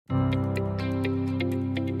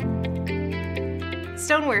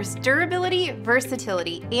Stoneware's durability,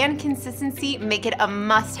 versatility, and consistency make it a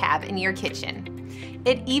must-have in your kitchen.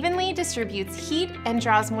 It evenly distributes heat and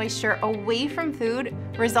draws moisture away from food,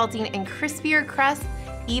 resulting in crispier crusts,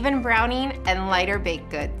 even browning, and lighter baked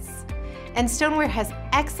goods. And Stoneware has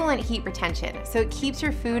excellent heat retention, so it keeps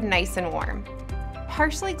your food nice and warm.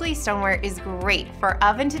 Partially glazed stoneware is great for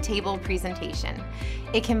oven-to-table presentation.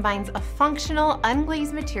 It combines a functional,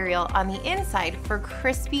 unglazed material on the inside for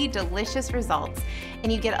crispy, delicious results,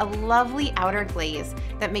 and you get a lovely outer glaze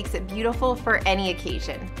that makes it beautiful for any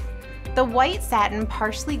occasion. The white satin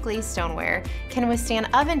partially glazed stoneware can withstand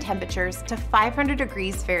oven temperatures to 500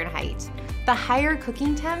 degrees Fahrenheit. The higher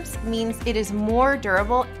cooking temps means it is more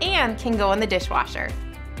durable and can go in the dishwasher.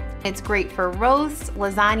 It's great for roasts,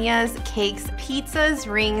 lasagnas, cakes, pizzas,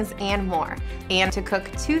 rings, and more, and to cook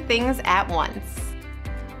 2 things at once.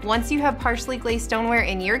 Once you have partially glazed stoneware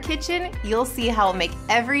in your kitchen, you'll see how it'll make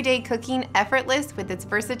everyday cooking effortless with its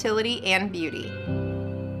versatility and beauty.